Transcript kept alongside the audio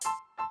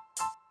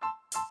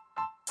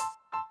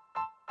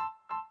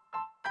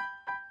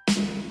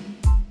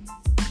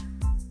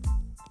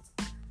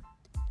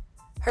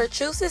Her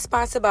Truth is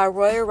sponsored by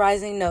Royal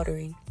Rising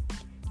Notary.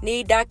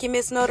 Need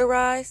documents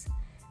notarized?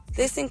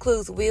 This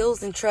includes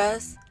wills and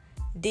trusts,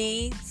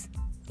 deeds,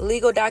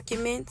 legal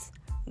documents,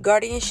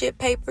 guardianship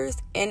papers,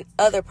 and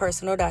other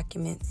personal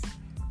documents.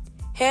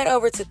 Head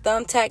over to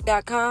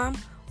thumbtack.com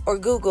or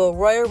Google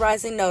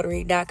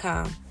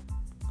royalrisingnotary.com.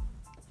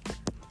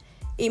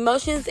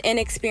 Emotions and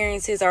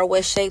experiences are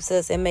what shapes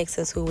us and makes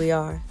us who we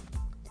are.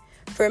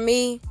 For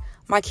me,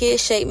 my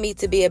kids shape me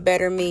to be a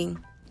better me.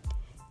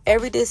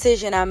 Every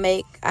decision I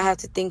make, I have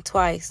to think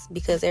twice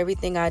because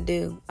everything I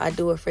do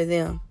it for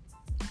them.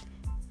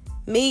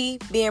 Me,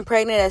 being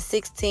pregnant at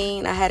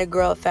 16, I had to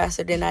grow up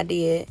faster than I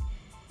did,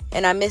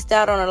 and I missed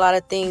out on a lot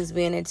of things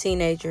being a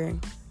teenager.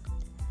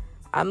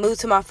 I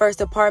moved to my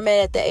first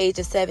apartment at the age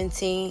of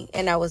 17,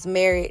 and I was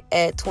married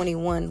at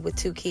 21 with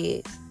 2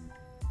 kids.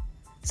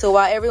 So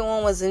while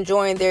everyone was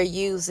enjoying their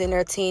youth and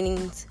their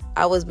teens,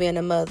 I was being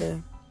a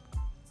mother.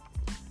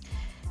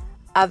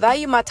 I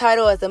value my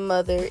title as a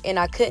mother, and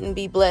I couldn't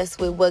be blessed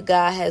with what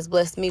God has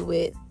blessed me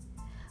with.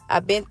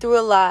 I've been through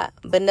a lot,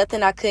 but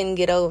nothing I couldn't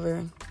get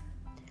over.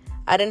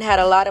 I done had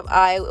a lot of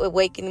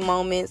eye-awakening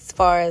moments as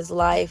far as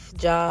life,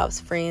 jobs,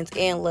 friends,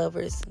 and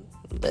lovers,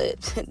 but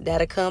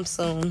that'll come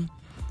soon.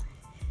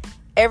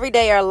 Every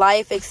day our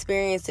life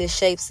experiences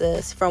shapes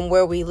us from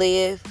where we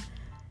live,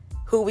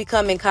 who we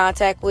come in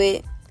contact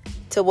with,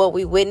 to what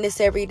we witness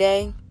every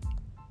day.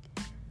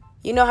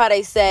 You know how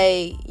they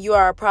say you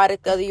are a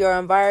product of your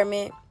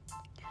environment?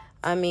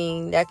 I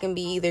mean, that can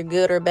be either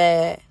good or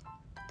bad.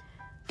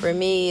 For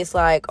me, it's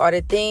like, are the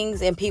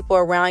things and people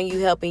around you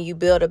helping you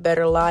build a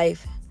better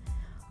life?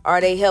 Are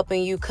they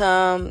helping you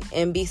come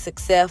and be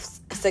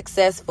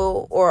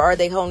successful, or are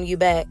they holding you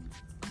back?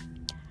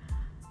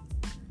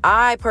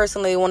 I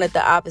personally wanted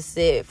the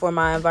opposite for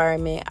my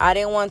environment. I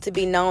didn't want to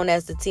be known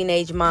as the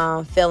teenage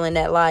mom failing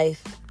at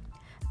life.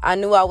 I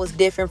knew I was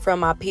different from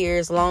my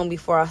peers long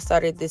before I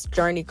started this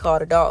journey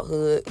called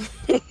adulthood.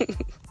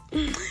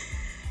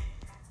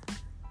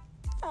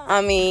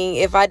 I mean,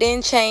 if I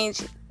didn't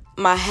change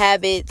my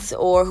habits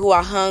or who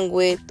I hung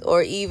with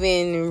or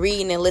even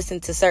reading and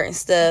listening to certain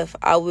stuff,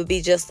 I would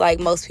be just like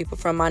most people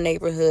from my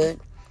neighborhood.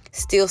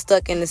 Still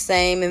stuck in the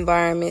same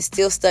environment,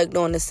 still stuck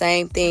doing the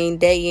same thing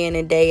day in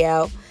and day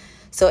out.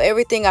 So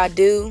everything I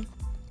do,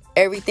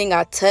 everything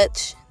I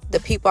touch,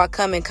 the people I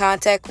come in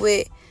contact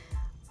with,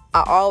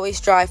 I always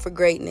strive for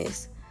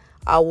greatness.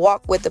 I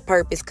walk with a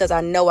purpose because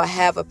I know I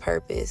have a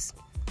purpose.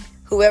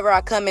 Whoever I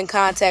come in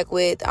contact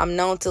with, I'm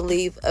known to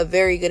leave a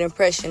very good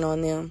impression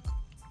on them.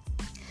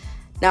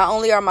 Not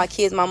only are my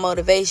kids my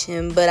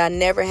motivation, but I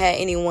never had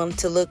anyone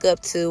to look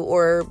up to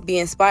or be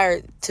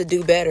inspired to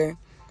do better.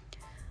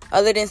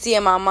 Other than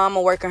seeing my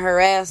mama working her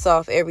ass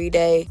off every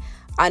day,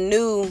 I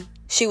knew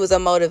she was a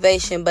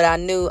motivation, but I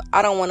knew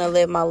I don't want to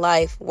live my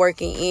life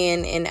working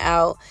in and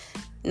out,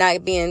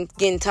 not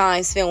getting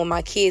time spent with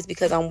my kids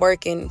because I'm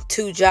working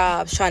 2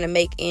 jobs trying to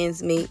make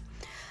ends meet.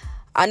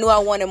 I knew I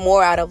wanted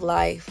more out of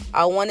life.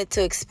 I wanted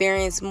to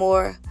experience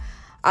more.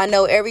 I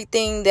know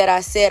everything that I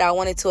said I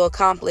wanted to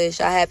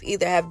accomplish, I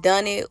either have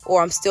done it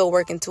or I'm still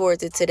working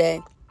towards it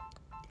today.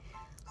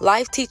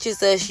 Life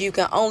teaches us you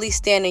can only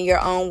stand in your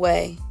own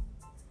way.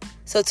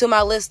 So to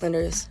my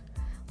listeners,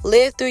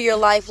 live through your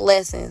life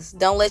lessons.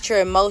 Don't let your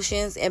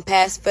emotions and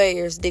past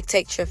failures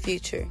dictate your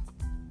future.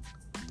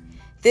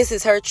 This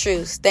is Her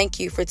Truth. Thank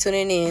you for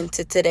tuning in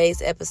to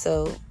today's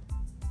episode.